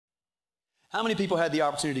How many people had the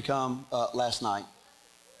opportunity to come last night?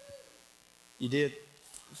 You did?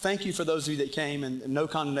 Thank you for those of you that came, and no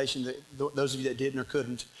condemnation to those of you that didn't or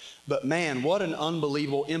couldn't. But man, what an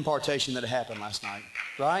unbelievable impartation that happened last night,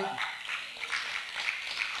 right?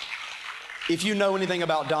 If you know anything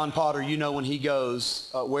about Don Potter, you know when he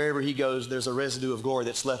goes, wherever he goes, there's a residue of glory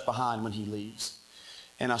that's left behind when he leaves.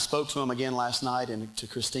 And I spoke to him again last night and to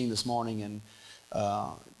Christine this morning and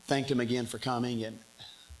thanked him again for coming.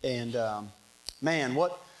 And man,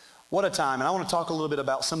 what a time. And I want to talk a little bit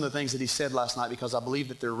about some of the things that he said last night because I believe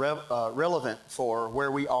that they're relevant for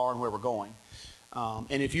where we are and where we're going.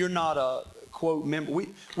 And if you're not a, quote, member,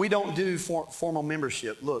 we don't do formal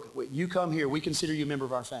membership. Look, you come here, we consider you a member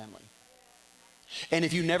of our family. And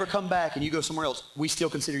if you never come back and you go somewhere else, we still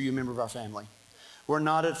consider you a member of our family. We're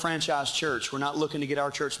not a franchise church. We're not looking to get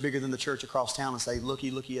our church bigger than the church across town and say,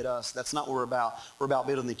 looky at us. That's not what we're about. We're about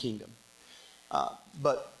building the kingdom.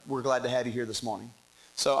 But we're glad to have you here this morning.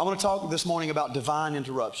 So I want to talk this morning about divine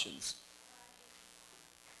interruptions.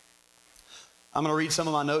 I'm going to read some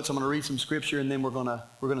of my notes. I'm going to read some scripture, and then we're going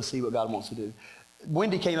to see what God wants to do.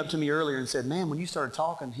 Wendy came up to me earlier and said, man, when you started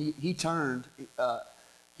talking, he turned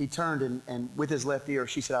and with his left ear,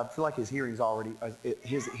 she said, I feel like his hearing's already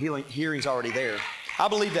there. I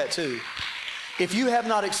believe that too. If you have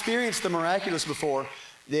not experienced the miraculous before,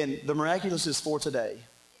 then the miraculous is for today.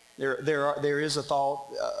 There is a thought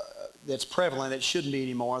that's prevalent, it shouldn't be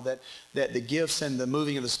anymore, that the gifts and the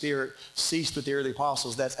moving of the Spirit ceased with the early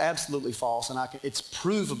apostles. That's absolutely false, and it's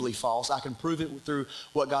provably false. I can prove it through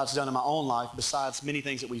what God's done in my own life, besides many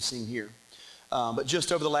things that we've seen here. But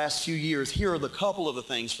just over the last few years, here are the couple of the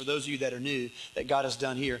things, for those of you that are new, that God has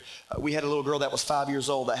done here. We had a little girl that was 5 years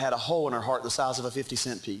old that had a hole in her heart the size of a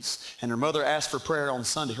 50-cent piece. And her mother asked for prayer on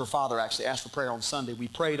Sunday. Her father actually asked for prayer on Sunday. We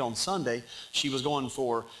prayed on Sunday. She was going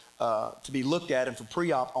for to be looked at and for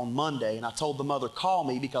pre-op on Monday. And I told the mother, call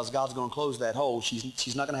me because God's going to close that hole.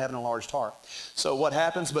 She's not going to have an enlarged heart. So what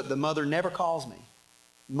happens? But the mother never calls me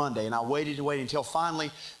Monday. And I waited until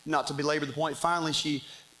finally, not to belabor the point, finally she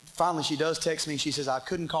does text me. She says, I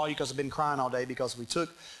couldn't call you because I've been crying all day because we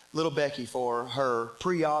took little Becky for her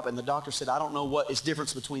pre-op, and the doctor said, I don't know what is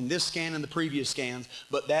difference between this scan and the previous scans,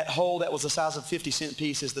 but that hole that was the size of a 50-cent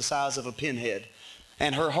piece is the size of a pinhead.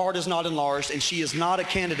 And her heart is not enlarged, and she is not a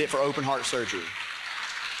candidate for open heart surgery.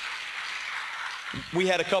 We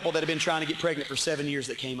had a couple that had been trying to get pregnant for 7 years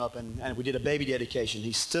that came up, and we did a baby dedication.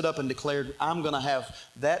 He stood up and declared, I'm going to have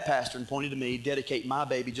that pastor, and pointed to me, dedicate my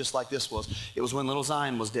baby just like this was. It was when little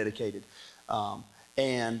Zion was dedicated.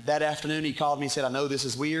 And that afternoon he called me and said, I know this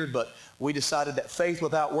is weird, but we decided that faith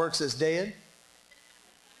without works is dead.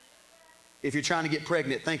 If you're trying to get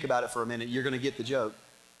pregnant, think about it for a minute. You're going to get the joke.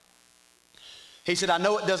 He said, I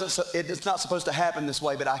know it's not supposed to happen this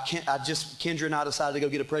way, but Kendra and I decided to go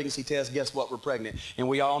get a pregnancy test. Guess what? We're pregnant. And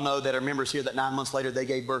we all know that our members here that 9 months later, they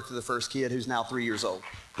gave birth to the first kid who's now 3 years old,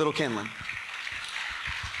 little Kenlin.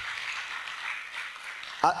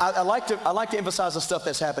 I like to emphasize the stuff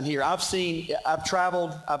that's happened here. I've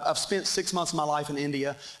traveled, I've spent 6 months of my life in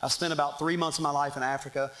India. I've spent about 3 months of my life in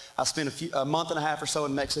Africa. I spent a month and a half or so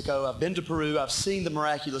in Mexico. I've been to Peru. I've seen the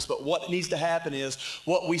miraculous, but what needs to happen is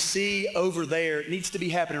what we see over there needs to be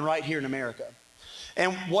happening right here in America.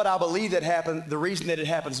 And what I believe that happened, the reason that it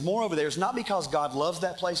happens more over there is not because God loves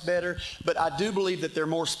that place better, but I do believe that they're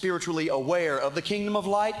more spiritually aware of the kingdom of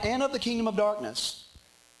light and of the kingdom of darkness.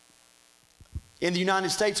 In the United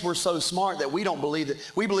States, we're so smart that we believe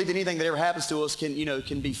that anything that ever happens to us can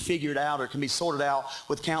be figured out or can be sorted out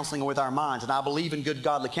with counseling or with our minds. And I believe in good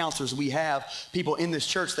godly counselors. We have people in this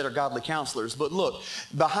church that are godly counselors. But look,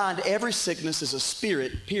 behind every sickness is a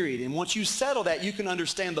spirit, period. And once you settle that, you can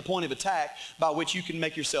understand the point of attack by which you can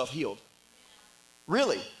make yourself healed.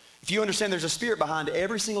 Really. If you understand there's a spirit behind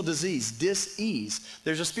every single disease, dis-ease,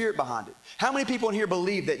 there's a spirit behind it. How many people in here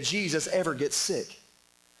believe that Jesus ever gets sick?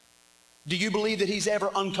 Do you believe that he's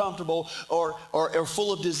ever uncomfortable or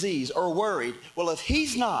full of disease or worried? Well, if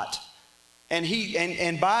he's not,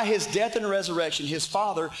 and by his death and resurrection, his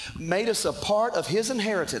Father made us a part of his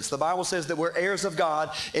inheritance. The Bible says that we're heirs of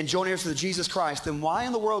God and joint heirs to Jesus Christ. Then why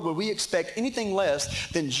in the world would we expect anything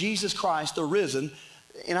less than Jesus Christ the risen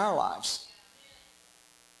in our lives?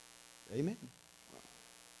 Amen.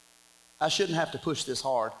 I shouldn't have to push this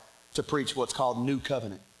hard to preach what's called New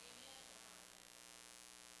Covenant.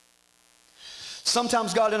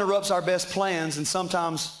 Sometimes God interrupts our best plans, and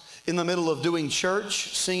sometimes in the middle of doing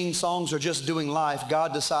church, singing songs, or just doing life,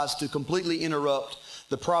 God decides to completely interrupt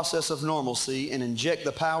the process of normalcy and inject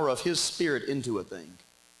the power of his Spirit into a thing.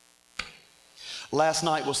 Last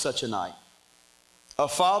night was such a night. A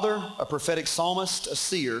father, a prophetic psalmist, a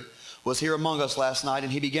seer, was here among us last night,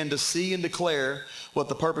 and he began to see and declare what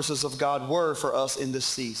the purposes of God were for us in this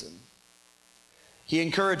season. He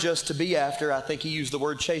encouraged us to be after, I think he used the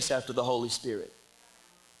word chase after the Holy Spirit.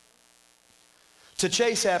 To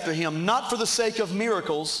chase after him, not for the sake of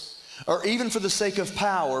miracles or even for the sake of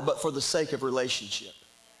power, but for the sake of relationship.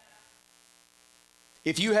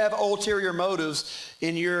 If you have ulterior motives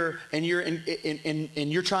and you're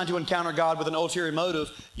trying to encounter God with an ulterior motive,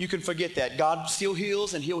 you can forget that. God still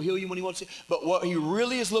heals, and he'll heal you when he wants to. But what he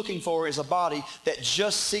really is looking for is a body that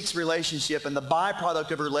just seeks relationship, and the byproduct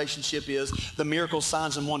of a relationship is the miracles,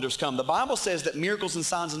 signs, and wonders come. The Bible says that miracles and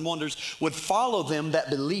signs and wonders would follow them that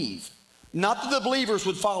believe. Not that the believers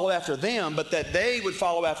would follow after them, but that they would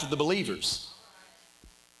follow after the believers.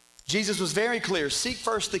 Jesus was very clear. Seek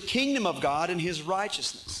first the kingdom of God and his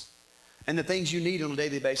righteousness, and the things you need on a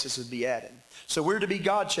daily basis would be added. So we're to be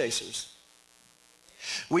God chasers.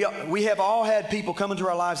 We have all had people come into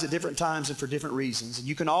our lives at different times and for different reasons, and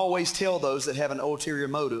you can always tell those that have an ulterior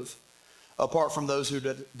motive apart from those who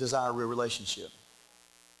desire a real relationship.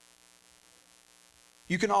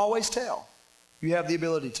 You can always tell. You have the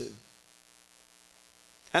ability to.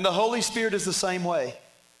 And the Holy Spirit is the same way.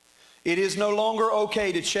 It is no longer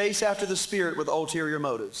okay to chase after the Spirit with ulterior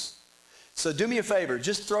motives. So do me a favor,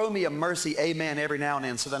 just throw me a mercy amen every now and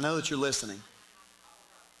then so that I know that you're listening.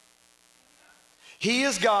 He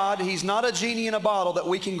is God. He's not a genie in a bottle that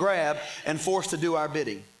we can grab and force to do our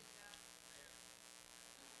bidding.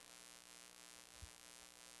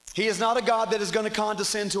 He is not a God that is going to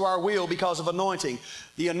condescend to our will because of anointing.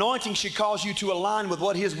 The anointing should cause you to align with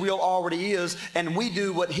what his will already is, and we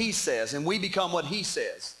do what he says, and we become what he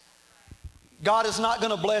says. God is not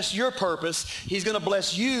going to bless your purpose. He's going to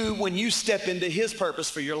bless you when you step into his purpose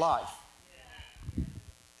for your life.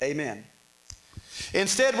 Amen.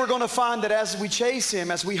 Instead, we're going to find that as we chase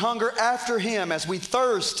him, as we hunger after him, as we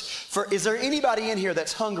thirst for, is there anybody in here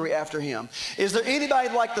that's hungry after him? Is there anybody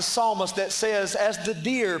like the psalmist that says, as the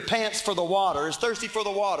deer pants for the water, is thirsty for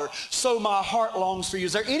the water, so my heart longs for you?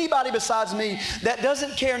 Is there anybody besides me that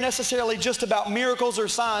doesn't care necessarily just about miracles or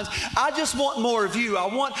signs? I just want more of you. I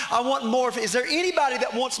want more of, is there anybody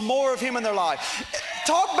that wants more of him in their life?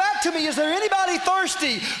 Talk back to me. Is there anybody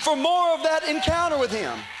thirsty for more of that encounter with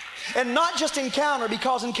him? And not just encounter,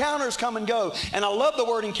 because encounters come and go. And I love the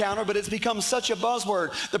word encounter, but it's become such a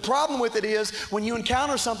buzzword. The problem with it is when you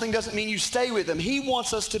encounter something doesn't mean you stay with him. He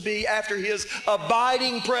wants us to be after his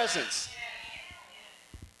abiding presence.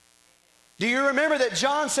 Do you remember that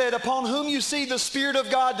John said, upon whom you see the Spirit of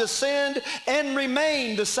God descend and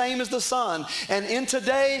remain, the same as the Son. And in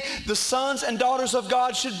today, the sons and daughters of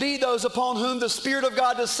God should be those upon whom the Spirit of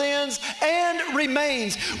God descends and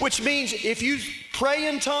remains, which means if you pray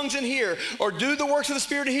in tongues in here or do the works of the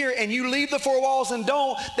Spirit in here and you leave the four walls and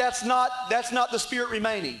don't, that's not the Spirit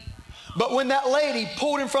remaining. But when that lady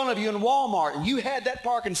pulled in front of you in Walmart and you had that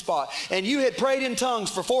parking spot and you had prayed in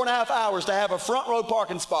tongues for 4.5 hours to have a front row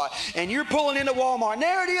parking spot and you're pulling into Walmart and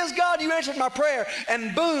there it is, God, you answered my prayer,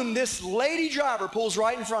 and boom, this lady driver pulls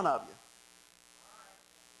right in front of you.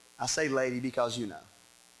 I say lady because you know.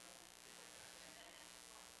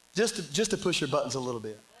 Just to push your buttons a little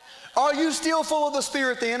bit. Are you still full of the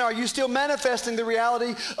Spirit then? Are you still manifesting the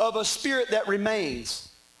reality of a Spirit that remains?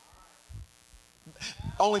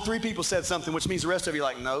 Only 3 people said something, which means the rest of you are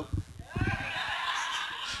like, nope.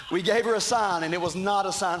 We gave her a sign, and it was not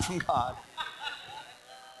a sign from God.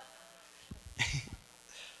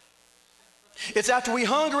 It's after we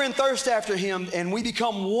hunger and thirst after him, and we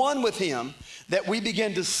become one with him, that we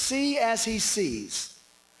begin to see as he sees.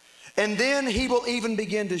 And then he will even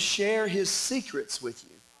begin to share his secrets with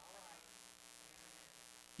you.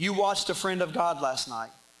 You watched a friend of God last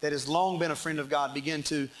night that has long been a friend of God begin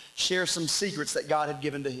to share some secrets that God had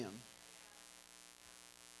given to him.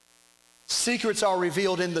 Secrets are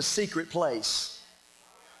revealed in the secret place.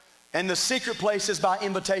 And the secret place is by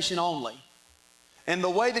invitation only. And the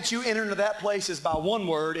way that you enter into that place is by one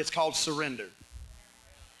word. It's called surrender.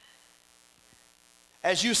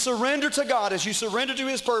 As you surrender to God, as you surrender to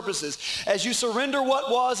his purposes, as you surrender what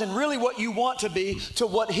was and really what you want to be to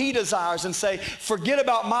what he desires and say, forget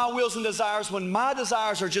about my wills and desires when my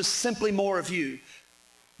desires are just simply more of you,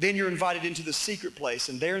 then you're invited into the secret place.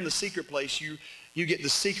 And there in the secret place, you get the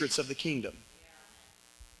secrets of the kingdom.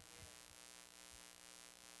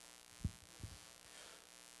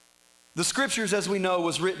 The scriptures, as we know,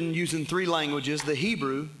 was written using 3 languages, the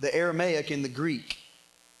Hebrew, the Aramaic, and the Greek.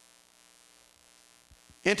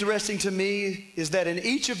 Interesting to me is that in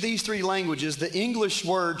each of these 3 languages, the English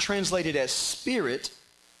word translated as Spirit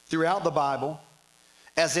throughout the Bible,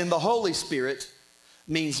 as in the Holy Spirit,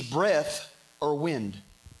 means breath or wind.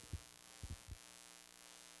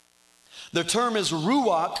 The term is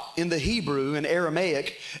ruach in the Hebrew and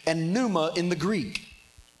Aramaic and pneuma in the Greek.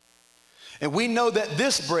 And we know that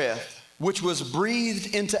this breath, which was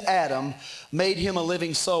breathed into Adam, made him a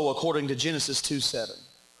living soul according to Genesis 2:7.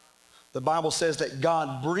 The Bible says that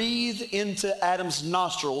God breathed into Adam's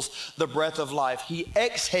nostrils the breath of life. He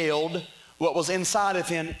exhaled what was inside of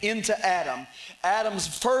him into Adam. Adam's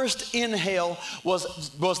first inhale was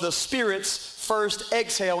the Spirit's first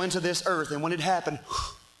exhale into this earth. And when it happened,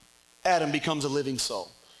 Adam becomes a living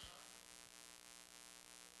soul.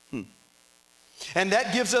 And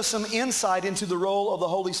that gives us some insight into the role of the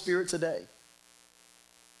Holy Spirit today.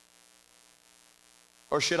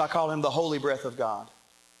 Or should I call him the holy breath of God?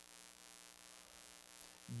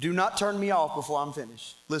 Do not turn me off before I'm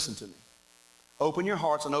finished. Listen to me. Open your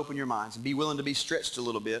hearts and open your minds and be willing to be stretched a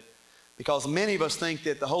little bit, because many of us think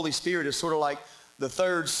that the Holy Spirit is sort of like the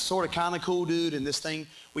third sort of kind of cool dude in this thing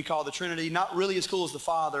we call the Trinity. Not really as cool as the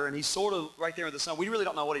Father, and he's sort of right there with the Son. We really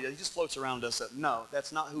don't know what he does. He just floats around us. No,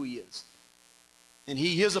 that's not who he is. And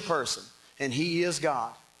he is a person, and he is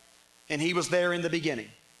God, and he was there in the beginning.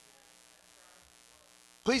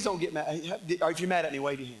 Please don't get mad. If you're mad at me,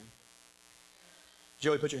 wave your hand.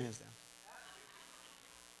 Joey, put your hands down.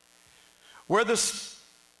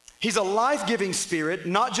 He's a life-giving spirit,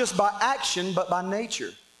 not just by action, but by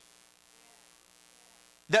nature.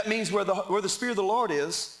 That means where the Spirit of the Lord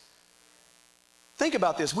is, think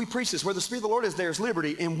about this. We preach this. Where the Spirit of the Lord is, there's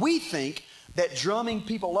liberty. And we think that drumming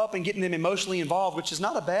people up and getting them emotionally involved, which is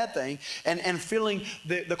not a bad thing, and feeling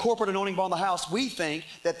the corporate anointing upon the house, we think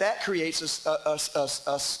that creates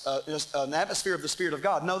an atmosphere of the Spirit of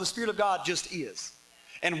God. No, the Spirit of God just is.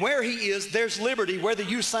 And where he is, there's liberty, whether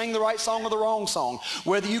you sang the right song or the wrong song,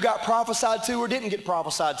 whether you got prophesied to or didn't get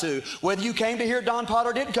prophesied to, whether you came to hear Don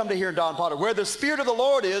Potter or didn't come to hear Don Potter. Where the Spirit of the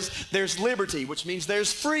Lord is, there's liberty, which means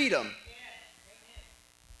there's freedom.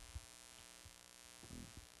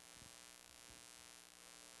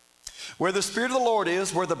 Where the Spirit of the Lord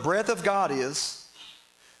is, where the breath of God is,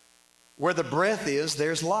 where the breath is,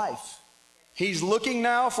 there's life. He's looking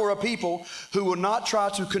now for a people who will not try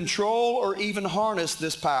to control or even harness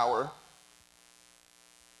this power,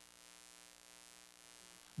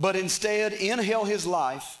 but instead inhale his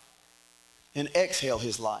life and exhale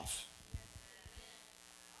his life.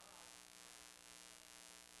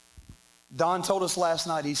 Don told us last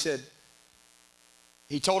night, he said,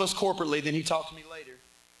 he told us corporately, then he talked to me later,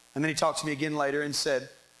 and then he talked to me again later and said,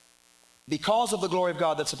 because of the glory of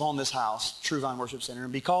God that's upon this house, True Vine Worship Center,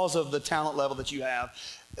 and because of the talent level that you have,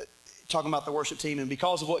 talking about the worship team, and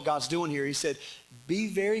because of what God's doing here, he said, be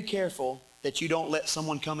very careful that you don't let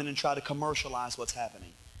someone come in and try to commercialize what's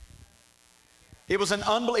happening. It was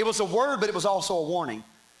a word, but it was also a warning.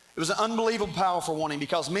 It was an unbelievable, powerful warning,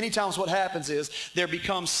 because many times what happens is there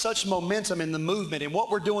becomes such momentum in the movement. And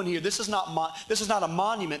what we're doing here, this is not a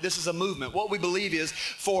monument, this is a movement. What we believe is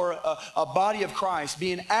for a body of Christ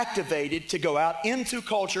being activated to go out into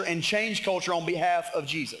culture and change culture on behalf of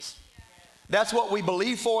Jesus. That's what we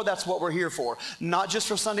believe for. That's what we're here for. Not just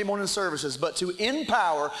for Sunday morning services, but to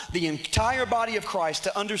empower the entire body of Christ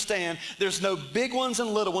to understand there's no big ones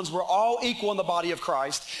and little ones. We're all equal in the body of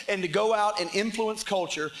Christ, and to go out and influence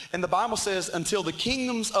culture. And the Bible says, until the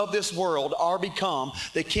kingdoms of this world are become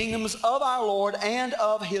the kingdoms of our Lord and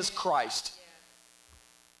of his Christ.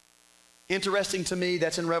 Interesting to me,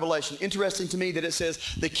 that's in Revelation. Interesting to me that it says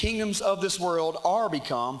the kingdoms of this world are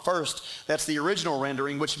become. First, that's the original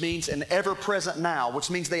rendering, which means an ever-present now, which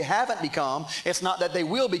means they haven't become. It's not that they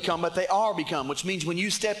will become, but they are become, which means when you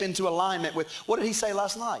step into alignment with, what did he say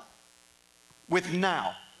last night? With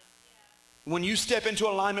now. When you step into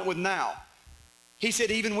alignment with now. He said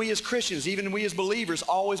even we as Christians, even we as believers,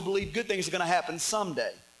 always believe good things are going to happen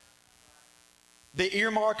someday. The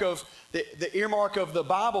earmark of the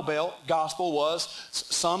Bible Belt gospel was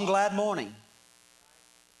some glad morning.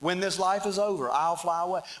 When this life is over, I'll fly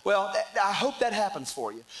away. Well, I hope that happens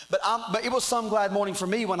for you. But it was some glad morning for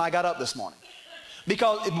me when I got up this morning.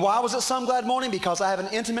 Why was it some glad morning? Because I have an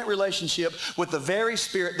intimate relationship with the very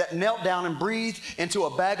Spirit that knelt down and breathed into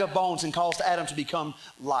a bag of bones and caused Adam to become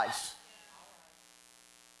life.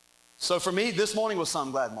 So for me, this morning was some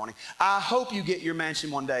glad morning. I hope you get your mansion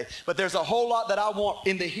one day. But there's a whole lot that I want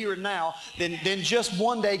in the here and now than just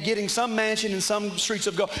one day getting some mansion in some streets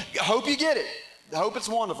of gold. I hope you get it. I hope it's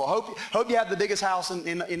wonderful. Hope you have the biggest house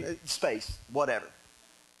in space, whatever.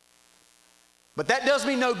 But that does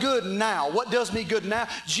me no good now. What does me good now?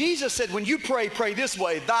 Jesus said, when you pray, pray this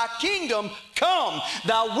way. Thy kingdom come,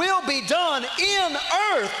 thy will be done in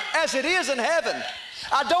earth as it is in heaven.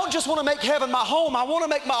 I don't just want to make heaven my home. I want to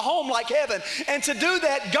make my home like heaven. And to do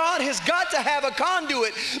that, God has got to have a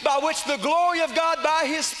conduit by which the glory of God by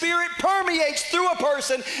His Spirit permeates through a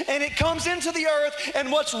person, and it comes into the earth,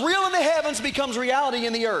 and what's real in the heavens becomes reality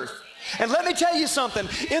in the earth. And let me tell you something.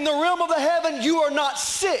 In the realm of the heaven, you are not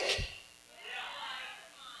sick.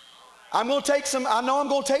 I know I'm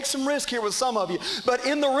going to take some risk here with some of you, but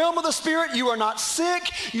in the realm of the Spirit, you are not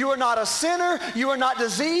sick, you are not a sinner, you are not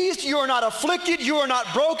diseased, you are not afflicted, you are not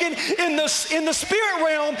broken. In the Spirit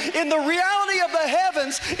realm, in the reality of the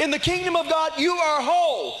heavens, in the kingdom of God, you are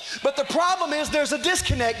whole. But the problem is there's a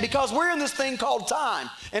disconnect because we're in this thing called time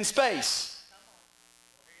and space.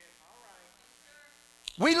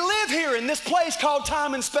 We live here in this place called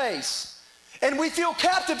time and space. And we feel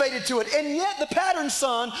captivated to it. And yet the patterned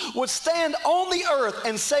Son would stand on the earth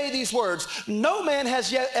and say these words, no man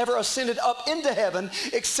has yet ever ascended up into heaven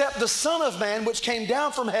except the Son of Man, which came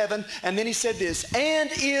down from heaven. And then he said this,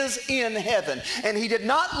 and is in heaven. And he did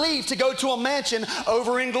not leave to go to a mansion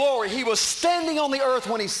over in glory. He was standing on the earth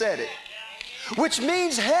when he said it. Which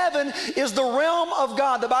means heaven is the realm of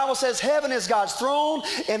God. The Bible says heaven is God's throne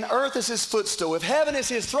and earth is His footstool. If heaven is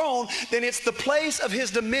His throne, then it's the place of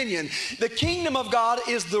His dominion. The kingdom of God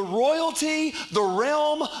is the royalty, the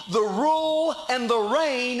realm, the rule, and the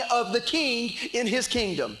reign of the king in His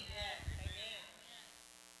kingdom.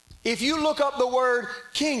 If you look up the word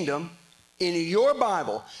kingdom in your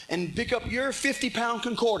Bible and pick up your 50-pound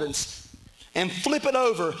concordance and flip it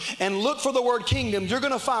over and look for the word kingdom, you're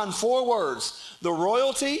going to find 4 words. The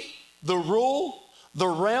royalty, the rule, the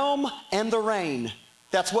realm, and the reign.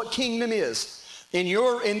 That's what kingdom is. In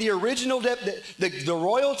the original, the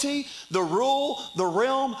royalty, the rule, the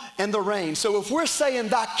realm, and the reign. So if we're saying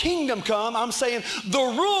thy kingdom come, I'm saying the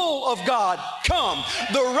rule of God come.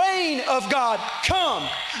 The reign of God come.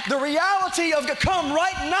 The reality of God come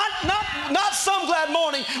right, not some glad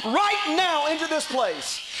morning, right now into this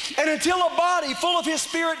place. And until a body full of His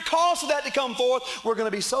Spirit calls for that to come forth, we're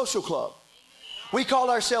going to be social club. We call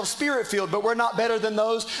ourselves Spirit-filled, but we're not better than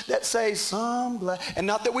those that say some glad, and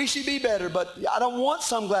not that we should be better, but I don't want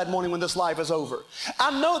some glad morning when this life is over.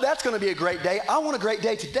 I know that's going to be a great day. I want a great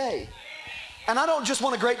day today. And I don't just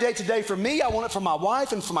want a great day today for me. I want it for my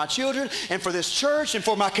wife and for my children and for this church and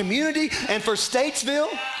for my community and for Statesville.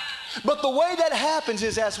 But the way that happens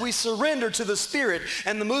is as we surrender to the Spirit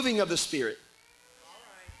and the moving of the Spirit.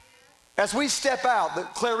 As we step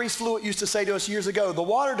out, Clarice Fluitt used to say to us years ago, the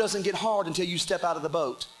water doesn't get hard until you step out of the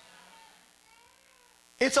boat.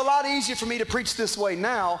 It's a lot easier for me to preach this way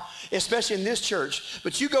now, especially in this church.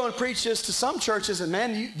 But you go and preach this to some churches and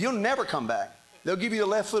man, you'll never come back. They'll give you the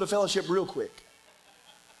left foot of fellowship real quick.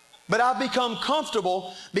 But I've become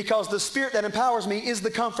comfortable because the Spirit that empowers me is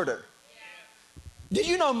the Comforter. Did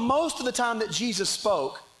you know most of the time that Jesus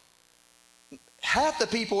spoke, half the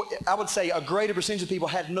people, I would say a greater percentage of people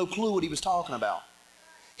had no clue what He was talking about.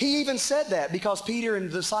 He even said that because Peter and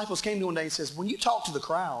the disciples came to him one day and says, when you talk to the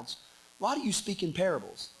crowds, why do you speak in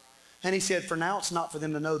parables? And He said, for now it's not for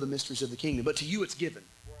them to know the mysteries of the kingdom, but to you it's given.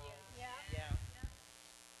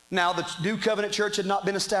 Now the New Covenant Church had not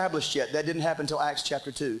been established yet. That didn't happen until Acts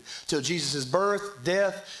chapter 2. Till Jesus' birth,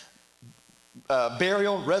 death,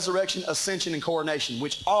 burial, resurrection, ascension, and coronation,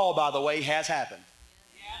 which all, by the way, has happened.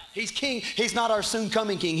 He's king. He's not our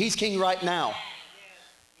soon-coming king. He's king right now.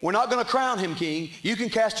 We're not going to crown Him king. You can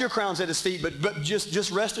cast your crowns at His feet, but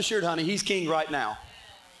just rest assured, honey, He's king right now.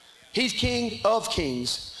 He's King of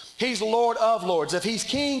kings. He's Lord of lords. If He's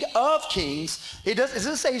King of kings, it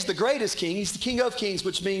doesn't say He's the greatest king. He's the King of kings,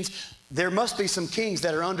 which means there must be some kings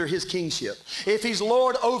that are under His kingship. If He's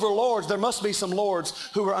Lord over lords, there must be some lords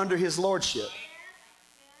who are under His lordship.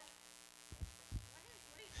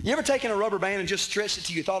 You ever taken a rubber band and just stretched it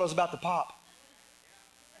till you thought it was about to pop?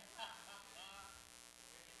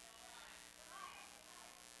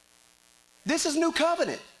 This is new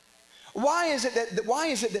covenant. Why is it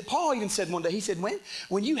that Paul even said one day, he said,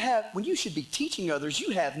 when you should be teaching others, you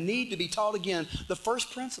have need to be taught again the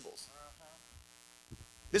first principles.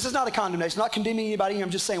 This is not a condemnation, not condemning anybody here. I'm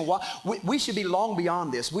just saying we should be long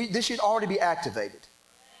beyond this. This should already be activated.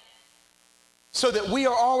 So that we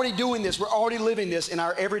are already doing this, we're already living this in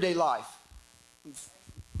our everyday life.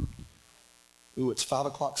 Ooh, it's 5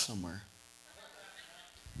 o'clock somewhere.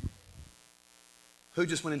 Who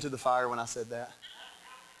just went into the fire when I said that?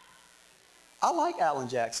 I like Alan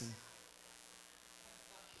Jackson.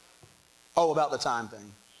 Oh, about the time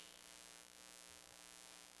thing.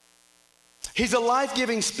 He's a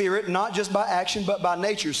life-giving Spirit, not just by action, but by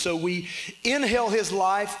nature. So we inhale His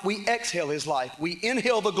life, we exhale His life. We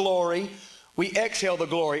inhale the glory, we exhale the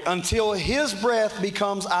glory until His breath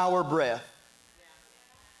becomes our breath.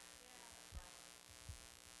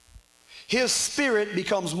 His spirit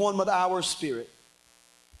becomes one with our spirit.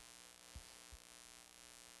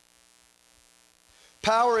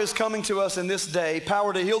 Power is coming to us in this day.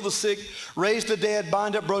 Power to heal the sick, raise the dead,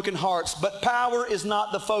 bind up broken hearts. But power is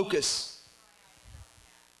not the focus.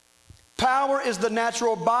 Power is the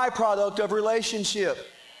natural byproduct of relationship.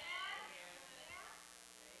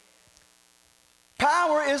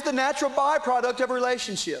 Power is the natural byproduct of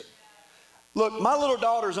relationship. Look, my little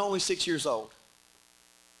daughter is only 6 years old.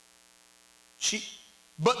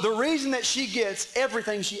 But the reason that she gets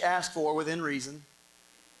everything she asks for within reason,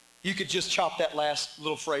 you could just chop that last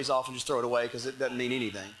little phrase off and just throw it away because it doesn't mean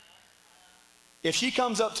anything. If she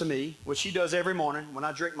comes up to me, which she does every morning, when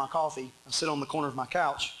I drink my coffee, I sit on the corner of my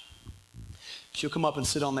couch. She'll come up and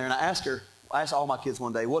sit on there, and I asked all my kids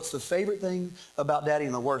one day, what's the favorite thing about Daddy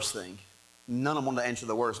and the worst thing? None of them wanted to answer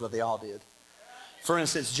the worst, but they all did. For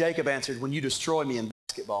instance, Jacob answered, when you destroy me in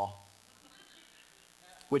basketball,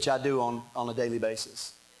 which I do on a daily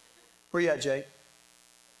basis. Where you at, Jake?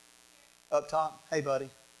 Up top? Hey, buddy.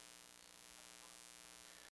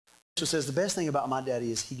 Rachel says, the best thing about my daddy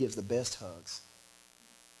is he gives the best hugs.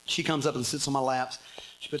 She comes up and sits on my laps.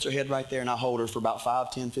 She puts her head right there, and I hold her for about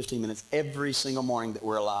 5, 10, 15 minutes every single morning that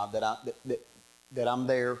we're alive, that I'm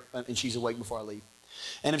there, and she's awake before I leave.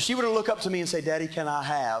 And if she were to look up to me and say, Daddy, can I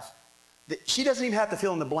have? She doesn't even have to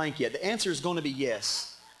fill in the blank yet. The answer is going to be yes.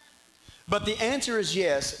 But the answer is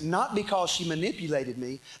yes, not because she manipulated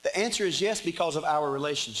me. The answer is yes because of our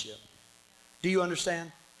relationship. Do you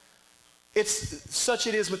understand? It's such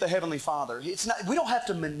it is with the Heavenly Father. It's not, we don't have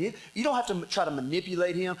to you don't have to try to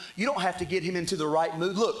manipulate him. You don't have to get him into the right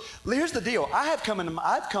mood. Look, here's the deal. I've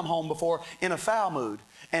come home before in a foul mood,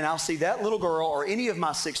 and I'll see that little girl or any of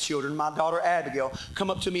my 6 children, my daughter Abigail, come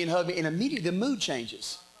up to me and hug me, and immediately the mood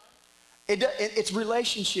changes. It's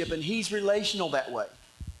relationship, and he's relational that way.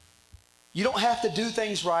 You don't have to do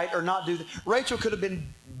things right or not do. Rachel could have been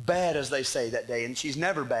bad, as they say that day, and she's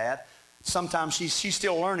never bad. Sometimes she's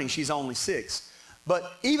still learning. She's only 6.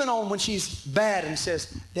 But even when she's bad and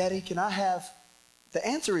says, Daddy, can I have? The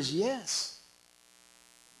answer is yes.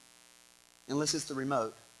 Unless it's the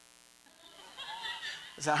remote.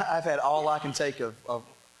 I've had all I can take of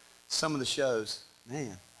some of the shows.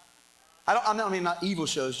 Man. I mean, not evil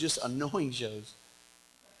shows, just annoying shows.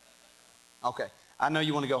 Okay. I know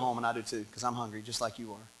you want to go home, and I do too, because I'm hungry, just like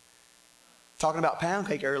you are. Talking about pound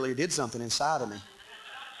cake earlier did something inside of me.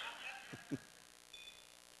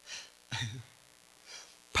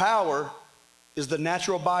 Power is the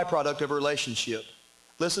natural byproduct of a relationship.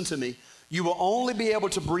 Listen to me. You will only be able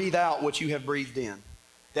to breathe out what you have breathed in.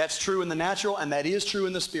 That's true in the natural, and that is true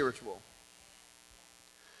in the spiritual.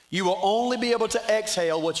 You will only be able to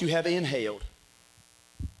exhale what you have inhaled.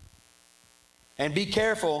 And be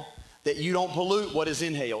careful that you don't pollute what is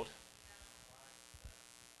inhaled,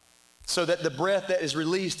 so that the breath that is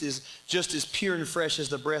released is just as pure and fresh as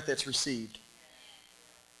the breath that's received.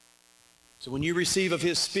 So when you receive of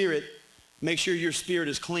his Spirit, make sure your spirit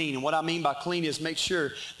is clean. And what I mean by clean is make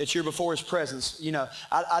sure that you're before his presence. You know,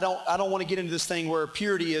 I don't want to get into this thing where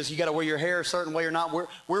purity is you got to wear your hair a certain way or not.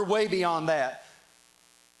 We're way beyond that.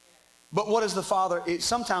 But what is the Father?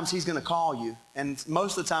 Sometimes he's going to call you. And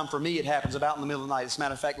most of the time for me it happens about in the middle of the night. As a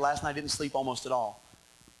matter of fact, last night I didn't sleep almost at all.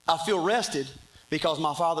 I feel rested because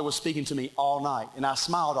my Father was speaking to me all night. And I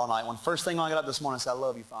smiled all night. When first thing I got up this morning, I said, I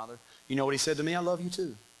love you, Father. You know what he said to me? I love you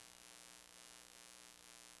too.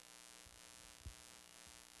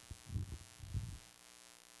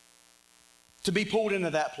 To be pulled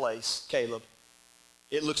into that place, Caleb,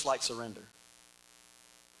 it looks like surrender.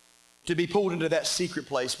 To be pulled into that secret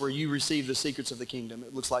place where you receive the secrets of the kingdom,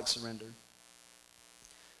 it looks like surrender.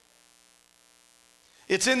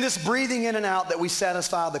 It's in this breathing in and out that we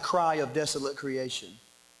satisfy the cry of desolate creation,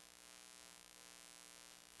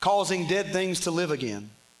 causing dead things to live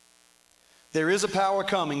again. There is a power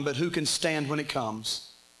coming, but who can stand when it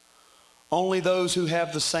comes? Only those who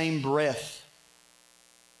have the same breath.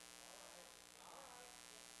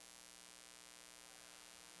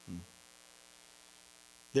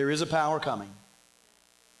 There is a power coming.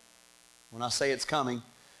 When I say it's coming,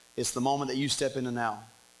 it's the moment that you step into now.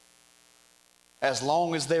 As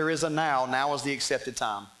long as there is a now, now is the accepted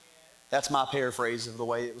time. That's my paraphrase of the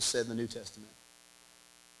way it was said in the New Testament.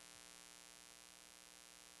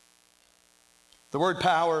 The word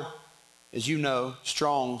power, as you know,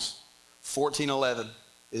 Strong's 1411,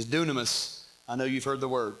 is dunamis. I know you've heard the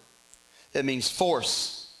word. It means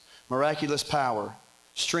force, miraculous power,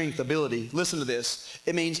 strength, ability. Listen to this.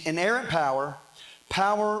 It means inerrant power,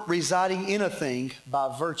 power residing in a thing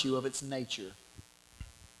by virtue of its nature.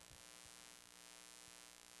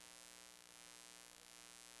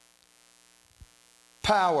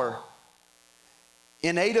 Power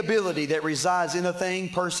innate ability that resides in a thing,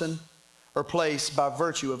 person, or place by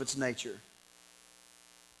virtue of its nature.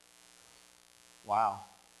 Wow.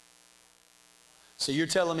 So you're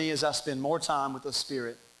telling me as I spend more time with the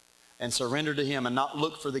Spirit and surrender to Him and not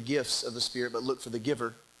look for the gifts of the Spirit, but look for the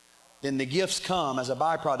giver, then the gifts come as a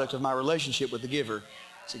byproduct of my relationship with the giver.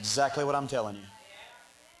 It's exactly what I'm telling you.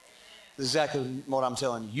 Exactly what I'm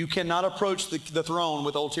telling you. You cannot approach the throne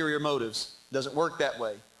with ulterior motives. It doesn't work that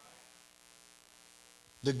way.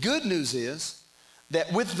 The good news is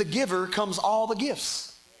that with the giver comes all the gifts.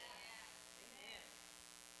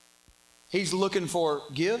 He's looking for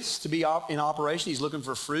gifts to be in operation. He's looking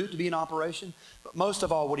for fruit to be in operation. But most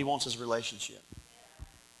of all, what he wants is relationship.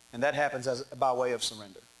 And that happens by way of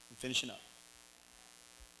surrender. I'm finishing up.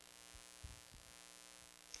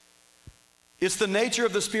 It's the nature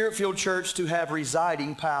of the Spirit-filled church to have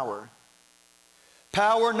residing power.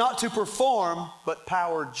 Power not to perform, but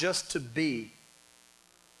power just to be.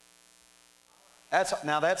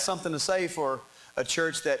 That's something to say for a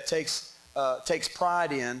church that takes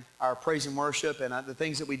pride in our praise and worship and the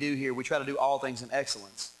things that we do here. We try to do all things in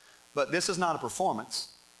excellence. But this is not a performance.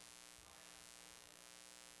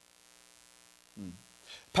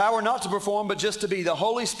 Power not to perform, but just to be. The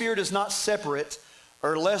Holy Spirit is not separate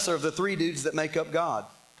or lesser of the three dudes that make up God.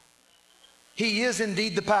 He is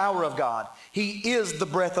indeed the power of God. He is the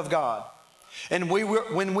breath of God. And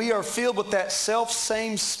when we are filled with that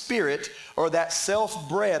same Spirit or that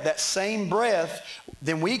self-breath, that same breath,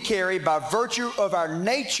 then we carry by virtue of our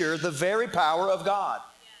nature the very power of God.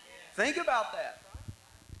 Think about that.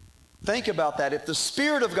 Think about that. If the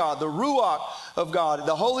Spirit of God, the Ruach of God,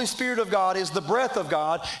 the Holy Spirit of God is the breath of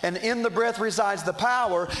God, and in the breath resides the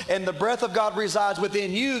power, and the breath of God resides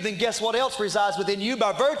within you, then guess what else resides within you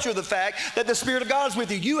by virtue of the fact that the Spirit of God is with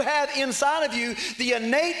you? You have inside of you the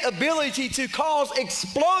innate ability to cause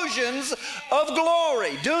explosions of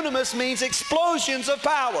glory. Dunamis means explosions of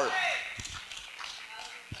power.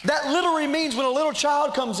 That literally means when a little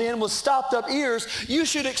child comes in with stopped up ears, you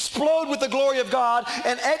should explode with the glory of God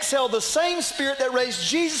and exhale the same Spirit that raised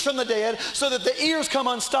Jesus from the dead so that the ears come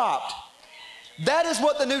unstopped. That is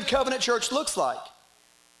what the New Covenant church looks like.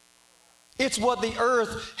 It's what the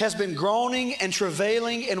earth has been groaning and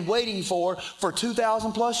travailing and waiting for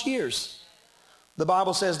 2,000 plus years. The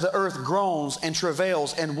Bible says the earth groans and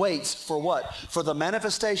travails and waits for what? For the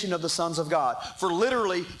manifestation of the sons of God. For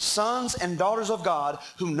literally sons and daughters of God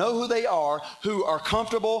who know who they are, who are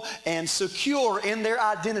comfortable and secure in their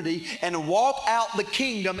identity and walk out the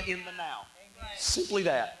kingdom in the now. Amen. Simply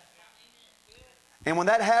that. And when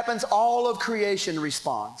that happens, all of creation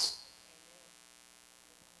responds.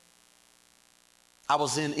 I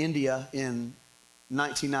was in India in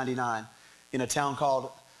 1999 in a town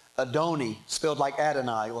called Adoni, spelled like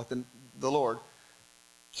Adonai, like the Lord.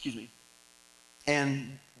 Excuse me.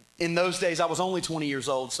 And in those days, I was only 20 years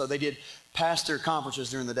old, so they did pastor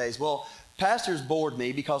conferences during the days. Well, pastors bored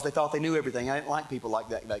me because they thought they knew everything. I didn't like people like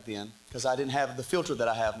that back then because I didn't have the filter that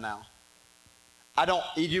I have now.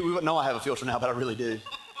 You wouldn't know I have a filter now, but I really do.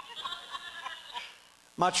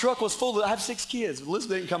 My truck was full. I have 6 kids.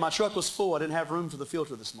 Elizabeth didn't come. My truck was full. I didn't have room for the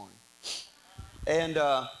filter this morning. And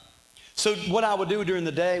so what I would do during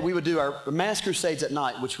the day, we would do our mass crusades at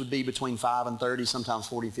night, which would be between 5 and 30, sometimes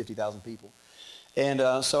 40 and 50,000 people.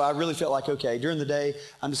 And so I really felt like, okay, during the day,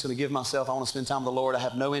 I'm just going to give myself, I want to spend time with the Lord. I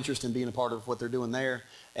have no interest in being a part of what they're doing there.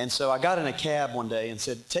 And so I got in a cab one day and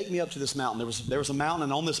said, take me up to this mountain. There was a mountain,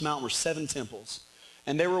 and on this mountain were 7 temples.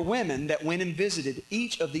 And there were women that went and visited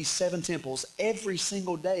each of these 7 temples every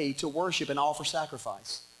single day to worship and offer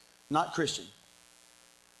sacrifice. Not Christian.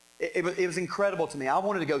 It was incredible to me. I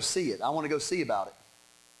wanted to go see it. I wanted to go see about it.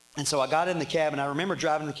 And so I got in the cab, and I remember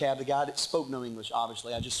driving the cab. The guy that spoke no English,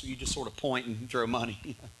 obviously. You just sort of point and throw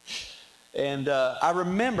money. And I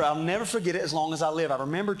remember, I'll never forget it as long as I live. I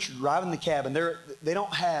remember driving the cab, and they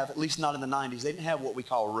don't have, at least not in the 90s, they didn't have what we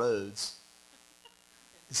call roads.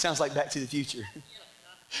 It sounds like Back to the Future.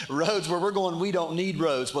 Roads where we're going, we don't need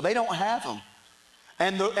roads. Well, they don't have them.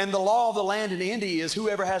 And the law of the land in India is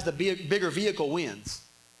whoever has the bigger vehicle wins.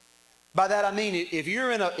 By that I mean, if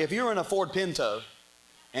you're in a Ford Pinto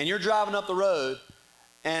and you're driving up the road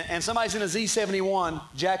and somebody's in a Z71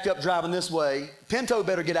 jacked up driving this way, Pinto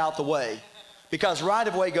better get out the way because right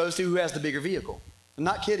of way goes to who has the bigger vehicle. I'm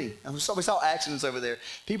not kidding. We saw accidents over there.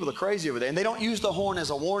 People are crazy over there. And they don't use the horn as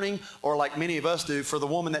a warning or like many of us do for the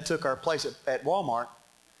woman that took our place at Walmart.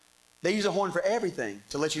 They use a horn for everything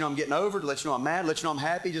to let you know I'm getting over, to let you know I'm mad, to let you know I'm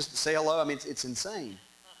happy, just to say hello. I mean, it's insane.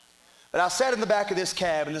 But I sat in the back of this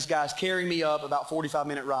cab, and this guy's carrying me up about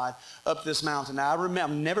 45-minute ride up this mountain. Now, I'll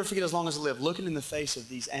never forget as long as I live, looking in the face of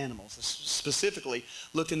these animals. Specifically,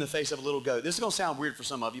 looked in the face of a little goat. This is going to sound weird for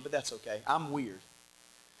some of you, but that's okay. I'm weird.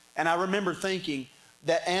 And I remember thinking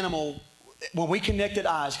that animal, when we connected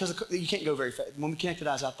eyes, because you can't go very fast. When we connected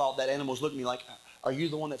eyes, I thought that animal was looking at me like, are you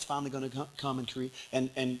the one that's finally going to come and create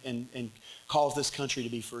and cause this country to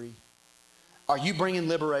be free? Are you bringing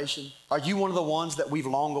liberation? Are you one of the ones that we've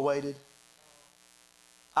long awaited?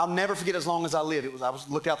 I'll never forget as long as I live. I was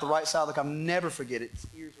looked out the right side of the car. I'll never forget it. His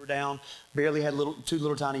ears were down, barely had two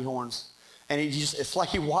little tiny horns. And it's like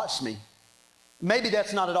he watched me. Maybe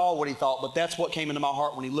that's not at all what he thought, but that's what came into my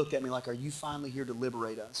heart when he looked at me like, are you finally here to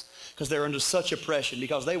liberate us? Because they're under such oppression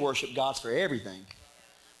because they worship gods for everything.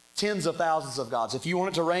 Tens of thousands of gods. If you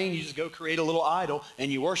want it to rain, you just go create a little idol and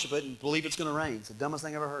you worship it and believe it's going to rain. It's the dumbest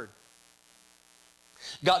thing I've ever heard.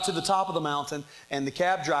 Got to the top of the mountain, and the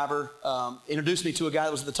cab driver introduced me to a guy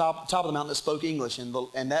that was at the top of the mountain that spoke English,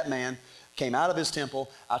 and that man came out of his temple.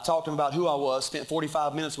 I talked to him about who I was, spent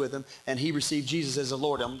 45 minutes with him, and he received Jesus as the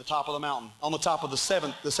Lord on the top of the mountain, on the top of the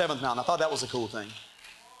seventh mountain. I thought that was a cool thing.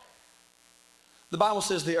 The Bible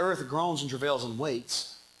says the earth groans and travails and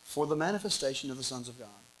waits for the manifestation of the sons of God.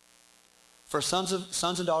 For sons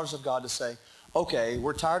and daughters of God to say, okay,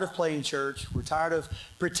 we're tired of playing church. We're tired of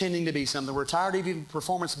pretending to be something. We're tired of even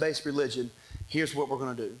performance-based religion. Here's what we're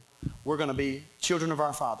going to do. We're going to be children of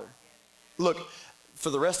our Father. Look, for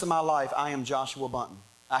the rest of my life, I am Joshua Bunton.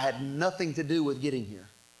 I had nothing to do with getting here.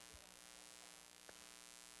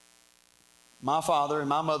 My father and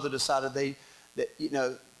my mother decided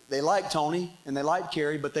they liked Tony and they liked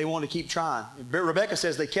Carrie, but they wanted to keep trying. Rebecca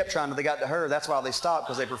says they kept trying until they got to her. That's why they stopped,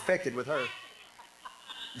 because they perfected with her.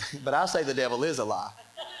 But I say the devil is a lie.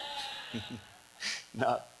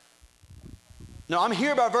 No, I'm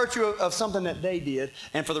here by virtue of something that they did,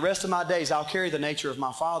 and for the rest of my days, I'll carry the nature of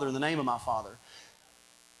my Father in the name of my Father.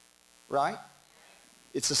 Right?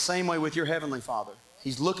 It's the same way with your Heavenly Father.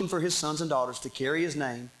 He's looking for His sons and daughters to carry His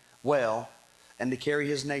name well and to carry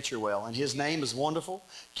His nature well. And His name is Wonderful,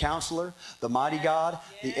 Counselor, the Mighty God,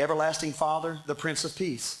 the Everlasting Father, the Prince of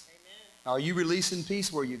Peace. Are you releasing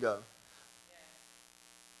peace where you go?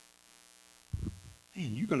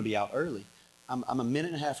 Man, you're going to be out early. I'm a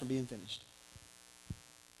minute and a half from being finished.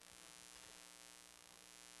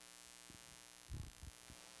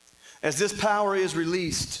 As this power is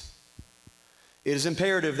released, it is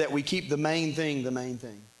imperative that we keep the main thing the main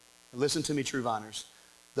thing. Listen to me, True Viners.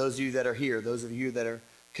 Those of you that are here, those of you that are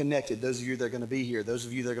connected, those of you that are going to be here, those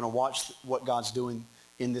of you that are going to watch what God's doing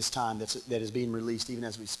in this time that is being released even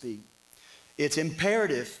as we speak. It's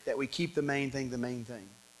imperative that we keep the main thing the main thing.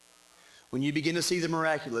 When you begin to see the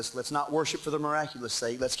miraculous, let's not worship for the miraculous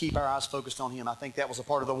sake. Let's keep our eyes focused on Him. I think that was a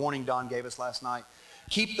part of the warning Don gave us last night.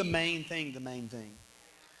 Keep the main thing the main thing.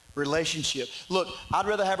 Relationship. Look, I'd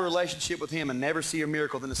rather have a relationship with Him and never see a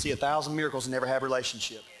miracle than to see 1,000 miracles and never have a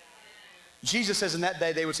relationship. Jesus says in that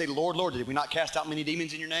day they would say, Lord, Lord, did we not cast out many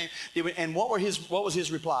demons in your name? And what was His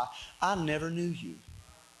reply? I never knew you.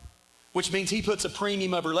 Which means He puts a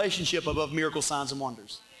premium of relationship above miracle signs and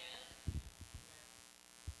wonders.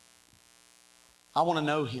 I want to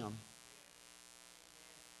know Him.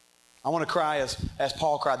 I want to cry as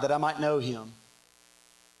Paul cried, that I might know Him.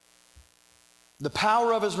 The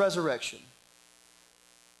power of His resurrection.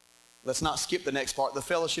 Let's not skip the next part. The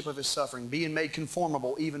fellowship of His suffering, being made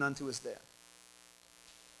conformable even unto His death.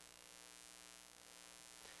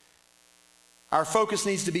 Our focus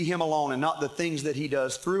needs to be Him alone and not the things that He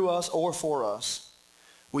does through us or for us.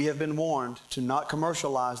 We have been warned to not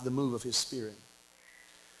commercialize the move of His Spirit.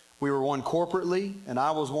 We were warned corporately, and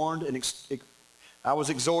I was warned and I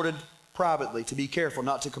was exhorted privately to be careful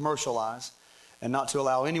not to commercialize and not to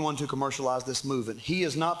allow anyone to commercialize this movement. He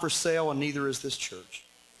is not for sale, and neither is this church.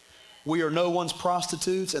 We are no one's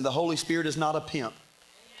prostitutes, and the Holy Spirit is not a pimp.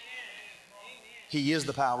 He is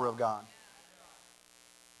the power of God.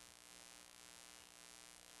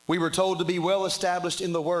 We were told to be well established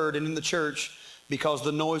in the Word and in the church because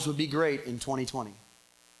the noise would be great in 2020.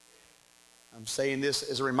 I'm saying this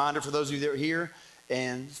as a reminder for those of you that are here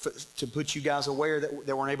and to put you guys aware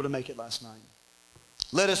that weren't able to make it last night.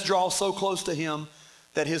 Let us draw so close to Him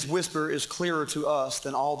that His whisper is clearer to us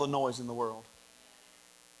than all the noise in the world.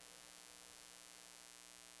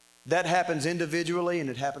 That happens individually and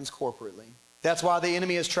it happens corporately. That's why the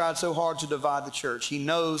enemy has tried so hard to divide the church. He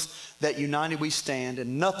knows that united we stand,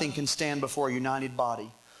 and nothing can stand before a united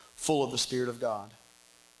body full of the Spirit of God.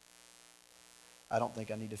 I don't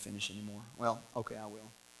think I need to finish anymore. Well, okay, I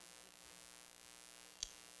will.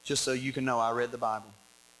 Just so you can know, I read the Bible.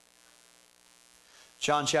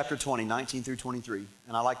 John chapter 20, 19 through 23.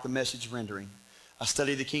 And I like the Message rendering. I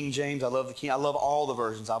study the King James. I love all the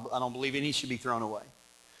versions. I don't believe any should be thrown away.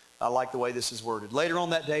 I like the way this is worded. Later on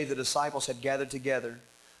that day, the disciples had gathered together,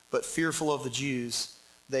 but fearful of the Jews,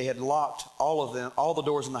 they had locked all the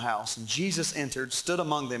doors in the house. And Jesus entered, stood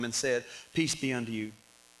among them, and said, "Peace be unto you."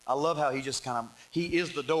 I love how he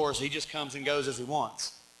is the door, so he just comes and goes as he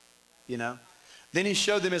wants. You know? Then he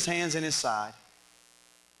showed them his hands and his side.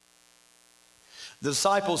 The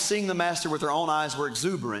disciples, seeing the master with their own eyes, were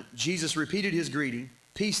exuberant. Jesus repeated his greeting,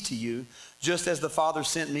 "Peace to you. Just as the Father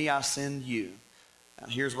sent me, I send you."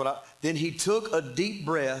 Now then he took a deep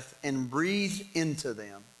breath and breathed into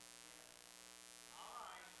them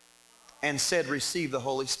and said, "Receive the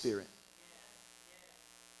Holy Spirit."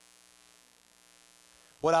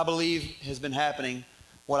 What I believe has been happening,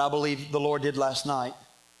 what I believe the Lord did last night,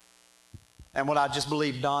 and what I just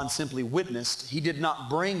believe Don simply witnessed, he did not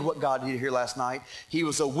bring what God did here last night. He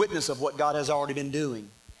was a witness of what God has already been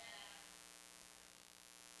doing.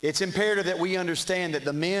 It's imperative that we understand that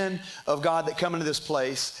the men of God that come into this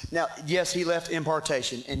place, now, yes, he left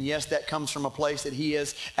impartation, and yes, that comes from a place that he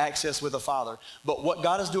has access with the Father. But what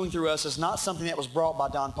God is doing through us is not something that was brought by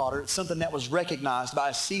Don Potter. It's something that was recognized by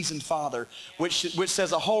a seasoned father, which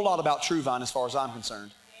says a whole lot about True Vine as far as I'm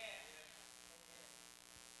concerned.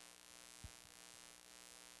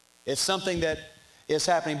 It's something that is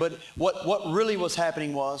happening, but what really was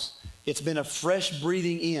happening was it's been a fresh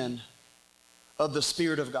breathing in of the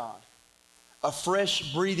Spirit of God. A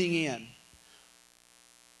fresh breathing in.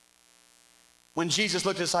 When Jesus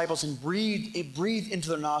looked at the disciples and breathed into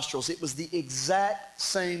their nostrils, it was the exact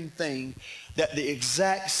same thing that the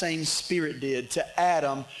exact same Spirit did to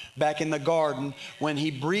Adam back in the garden when he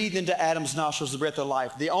breathed into Adam's nostrils the breath of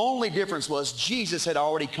life. The only difference was Jesus had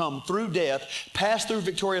already come through death, passed through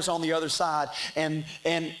victorious on the other side, and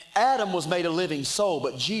Adam was made a living soul,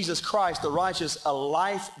 but Jesus Christ, the righteous, a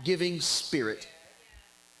life-giving Spirit.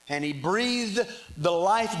 And he breathed the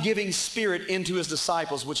life-giving Spirit into his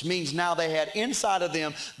disciples, which means now they had inside of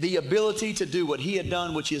them the ability to do what he had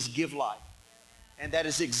done, which is give life. And that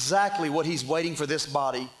is exactly what he's waiting for this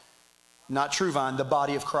body, not True Vine, the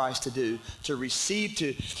body of Christ to do, to receive,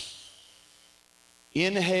 to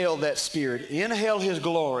inhale that Spirit, inhale his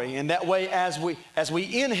glory. And that way, as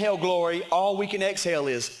we inhale glory, all we can exhale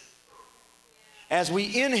is. As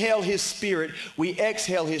we inhale his Spirit, we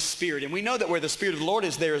exhale his Spirit. And we know that where the Spirit of the Lord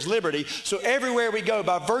is, there is liberty. So everywhere we go,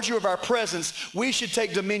 by virtue of our presence, we should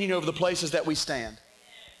take dominion over the places that we stand.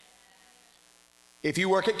 If you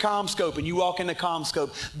work at CommScope and you walk into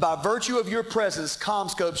CommScope, by virtue of your presence,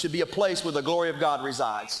 CommScope should be a place where the glory of God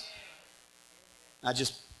resides. I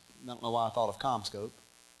don't know why I thought of CommScope.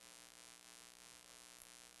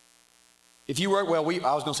 If you work, I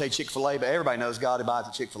was going to say Chick-fil-A, but everybody knows God abides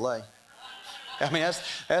at Chick-fil-A. I mean,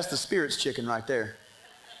 that's the Spirit's chicken right there.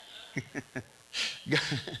 I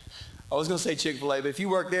was going to say Chick-fil-A, but if you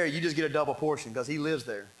work there, you just get a double portion because he lives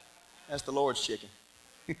there. That's the Lord's chicken.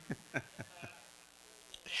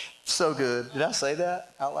 So good. Did I say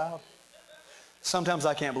that out loud? Sometimes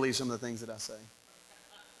I can't believe some of the things that I say.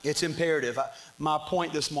 It's imperative. My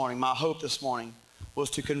point this morning, my hope this morning, was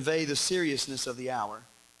to convey the seriousness of the hour.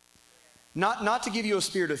 Not to give you a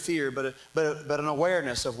spirit of fear, but an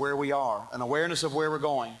awareness of where we are, an awareness of where we're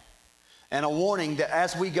going, and a warning that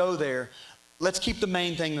as we go there, let's keep the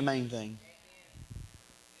main thing the main thing.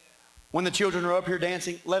 When the children are up here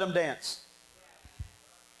dancing, let them dance.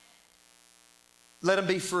 Let them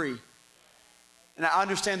be free. And I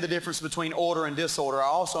understand the difference between order and disorder. I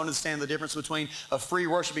also understand the difference between a free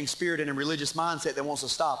worshiping spirit and a religious mindset that wants to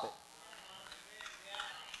stop it.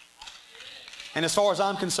 And as far as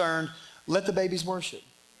I'm concerned, let the babies worship.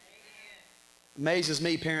 Amazes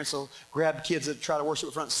me, parents will grab kids that try to worship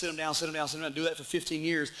up front and sit them down, do that for 15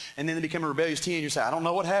 years, and then they become a rebellious teenager and say, I don't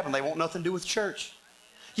know what happened. They want nothing to do with church.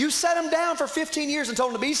 You sat them down for 15 years and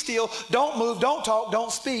told them to be still, don't move, don't talk,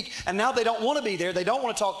 don't speak, and now they don't want to be there. They don't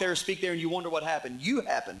want to talk there or speak there, and you wonder what happened. You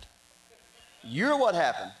happened. You're what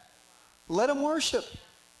happened. Let them worship.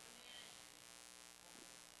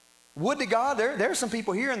 Would to God, there are some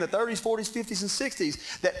people here in the 30s, 40s, 50s, and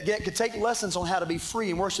 60s that could take lessons on how to be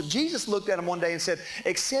free and worship. Jesus looked at them one day and said,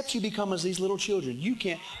 except you become as these little children, you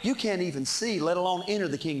can't even see, let alone enter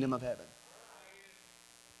the kingdom of heaven.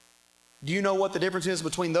 Do you know what the difference is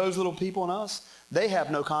between those little people and us? They have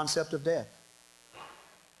no concept of death.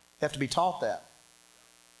 They have to be taught that.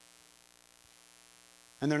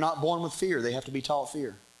 And they're not born with fear. They have to be taught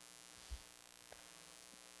fear.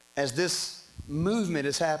 As this movement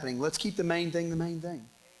is happening, let's keep the main thing the main thing.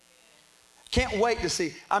 Can't wait to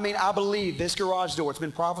see. I believe this garage door, it's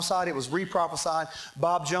been prophesied, it was re-prophesied.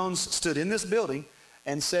 Bob Jones stood in this building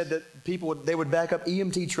and said that they would back up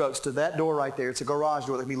EMT trucks to that door right there. It's a garage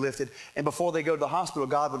door that can be lifted. And before they go to the hospital,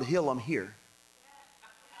 God would heal them here.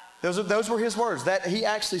 Those were his words. He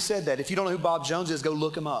actually said that. If you don't know who Bob Jones is, go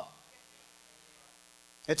look him up.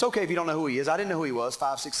 It's okay if you don't know who he is. I didn't know who he was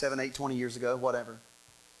 5, 6, 7, 8, 20 years ago, whatever.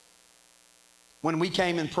 When we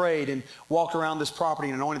came and prayed and walked around this property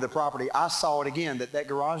and anointed the property, I saw it again, that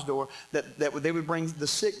garage door, that they would bring the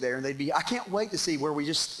sick there, and I can't wait to see where we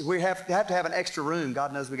have to have an extra room.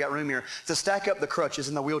 God knows we got room here to stack up the crutches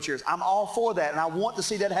and the wheelchairs. I'm all for that, and I want to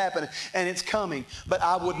see that happen, and it's coming. But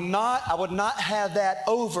I would not have that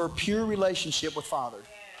over pure relationship with Father.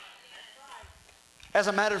 As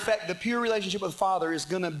a matter of fact, the pure relationship with Father is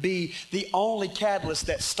going to be the only catalyst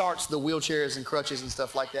that starts the wheelchairs and crutches and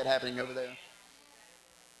stuff like that happening over there.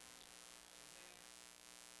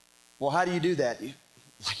 Well, how do you do that?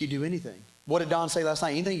 Like you do anything. What did Don say last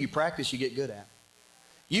night? Anything you practice, you get good at.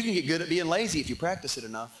 You can get good at being lazy if you practice it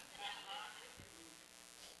enough.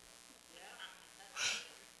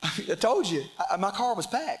 I told you, my car was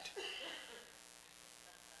packed.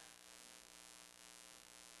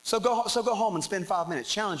 So go home and spend 5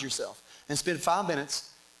 minutes. Challenge yourself and spend 5 minutes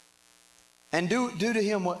and do to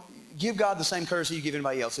him give God the same courtesy you give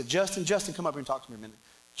anybody else. If Justin, come up here and talk to me a minute.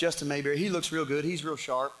 Justin Mayberry, he looks real good. He's real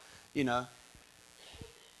sharp. You know,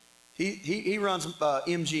 he runs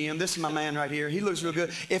MGM. This is my man right here. He looks real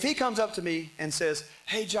good. If he comes up to me and says,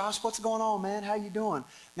 "Hey, Josh, what's going on, man? How you doing?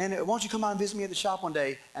 Man, why don't you come out and visit me at the shop one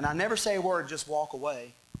day?" And I never say a word, just walk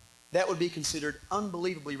away. That would be considered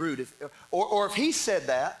unbelievably rude. Or if he said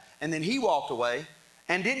that and then he walked away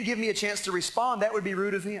and didn't give me a chance to respond, that would be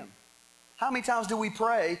rude of him. How many times do we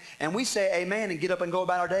pray and we say amen and get up and go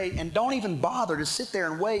about our day and don't even bother to sit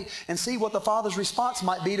there and wait and see what the Father's response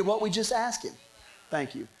might be to what we just asked him?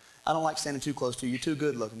 Thank you. I don't like standing too close to you. You're too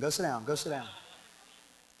good looking. Go sit down. Go sit down.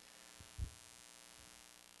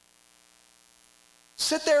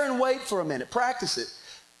 Sit there and wait for a minute. Practice it.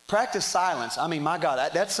 Practice silence. I mean, my God,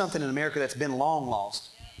 that's something in America that's been long lost.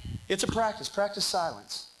 It's a practice. Practice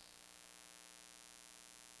silence.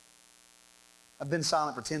 I've been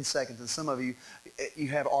silent for 10 seconds, and some of you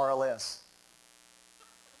have RLS.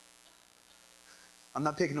 I'm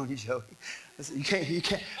not picking on you, Joey. You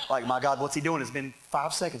can't, like, my God, what's he doing? It's been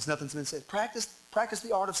 5 seconds, nothing's been said. Practice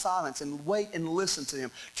the art of silence and wait and listen to him.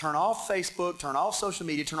 Turn off Facebook, turn off social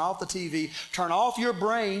media, turn off the TV, turn off your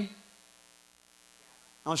brain.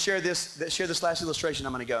 I'm going to share this last illustration.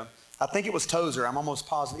 I'm going to go. I think it was Tozer. I'm almost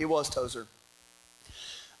positive. It was Tozer.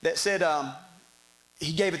 That said,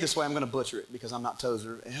 he gave it this way. I'm going to butcher it because I'm not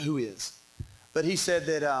Tozer. Who is? But he said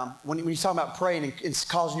that when he's talking about praying and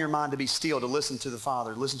causing your mind to be still, to listen to the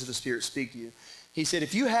Father, listen to the Spirit speak to you. He said,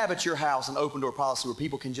 if you have at your house an open door policy where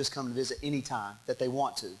people can just come and visit anytime that they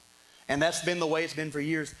want to, and that's been the way it's been for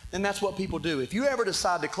years, then that's what people do. If you ever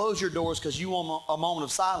decide to close your doors because you want a moment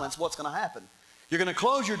of silence, what's going to happen? You're going to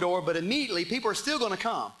close your door, but immediately people are still going to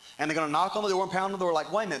come. And they're going to knock on the door and pound on the door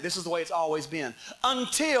like, wait a minute, this is the way it's always been.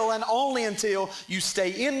 Until and only until you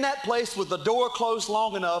stay in that place with the door closed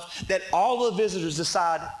long enough that all the visitors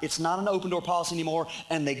decide it's not an open door policy anymore,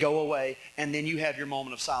 and they go away, and then you have your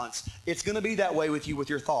moment of silence. It's going to be that way with you with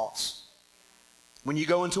your thoughts. When you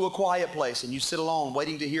go into a quiet place and you sit alone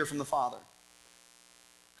waiting to hear from the Father.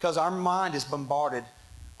 Because our mind is bombarded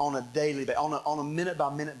on a daily basis, on a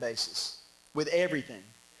minute-by-minute basis. With everything.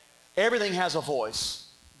 Everything has a voice.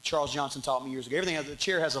 Charles Johnson taught me years ago. The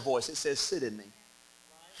chair has a voice. It says, sit in me.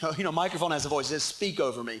 You know, microphone has a voice. It says, speak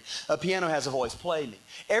over me. A piano has a voice. Play me.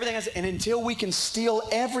 Everything has, and until we can steal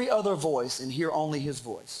every other voice and hear only his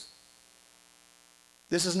voice.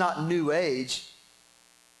 This is not New Age.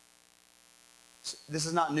 This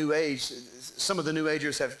is not New Age. Some of the New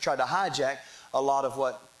Agers have tried to hijack a lot of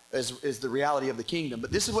what is the reality of the kingdom.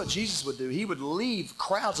 But this is what Jesus would do. He would leave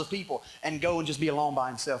crowds of people and go and just be alone by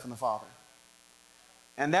himself and the Father.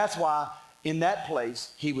 And that's why in that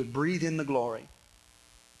place he would breathe in the glory.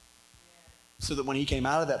 So that when he came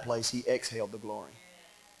out of that place, he exhaled the glory.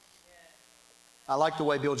 I like the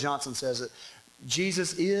way Bill Johnson says it.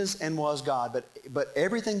 Jesus is and was God, but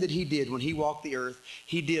everything that he did when he walked the earth,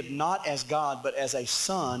 he did not as God, but as a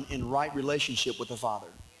son in right relationship with the Father.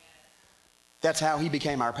 That's how he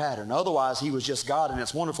became our pattern. Otherwise, he was just God, and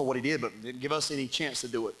it's wonderful what he did, but didn't give us any chance to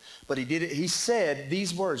do it. But he did it. He said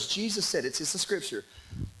these words. Jesus said, it's the scripture.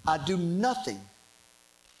 I do nothing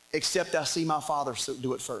except I see my Father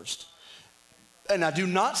do it first. And I do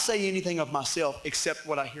not say anything of myself except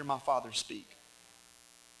what I hear my Father speak.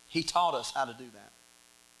 He taught us how to do that.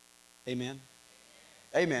 Amen?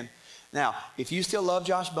 Amen. Now, if you still love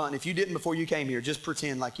Josh Bunton, if you didn't before you came here, just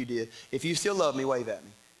pretend like you did. If you still love me, wave at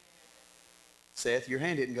me. Seth, your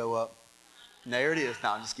hand didn't go up. There it is.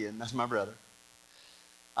 No, I'm just kidding. That's my brother.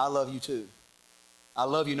 I love you too. I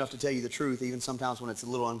love you enough to tell you the truth, even sometimes when it's a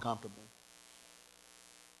little uncomfortable.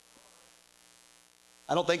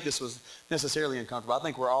 I don't think this was necessarily uncomfortable. I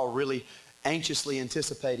think we're all really anxiously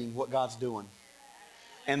anticipating what God's doing.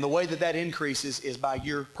 And the way that that increases is by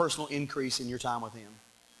your personal increase in your time with Him.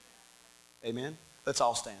 Amen? Let's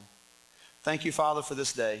all stand. Thank you, Father, for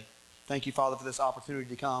this day. Thank you, Father, for this opportunity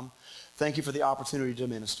to come. Thank you for the opportunity to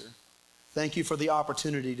minister. Thank you for the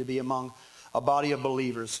opportunity to be among a body of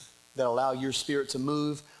believers that allow your Spirit to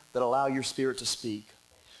move, that allow your Spirit to speak.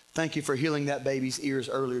 Thank you for healing that baby's ears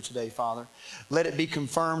earlier today, Father. Let it be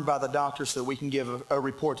confirmed by the doctor so that we can give a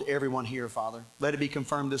report to everyone here, Father. Let it be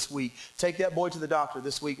confirmed this week. Take that boy to the doctor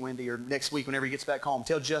this week, Wendy, or next week whenever he gets back home.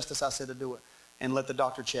 Tell Justice I said to do it, and let the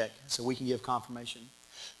doctor check so we can give confirmation.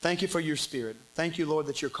 Thank you for your Spirit. Thank you, Lord,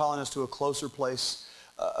 that you're calling us to a closer place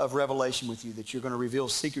of revelation with you, that you're going to reveal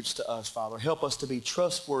secrets to us, Father. Help us to be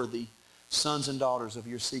trustworthy sons and daughters of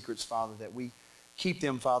your secrets, Father, that we keep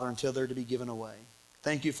them, Father, until they're to be given away.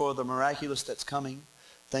 Thank you for the miraculous that's coming.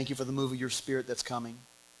 Thank you for the move of your Spirit that's coming.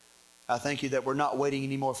 I thank you that we're not waiting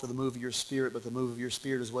anymore for the move of your Spirit, but the move of your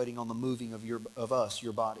Spirit is waiting on the moving of us,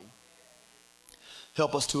 your body.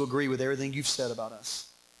 Help us to agree with everything you've said about us,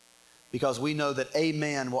 because we know that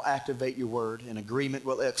amen will activate your word and agreement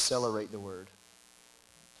will accelerate the word.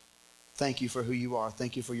 Thank you for who you are.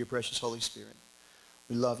 Thank you for your precious Holy Spirit.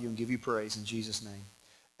 We love you and give you praise in Jesus' name.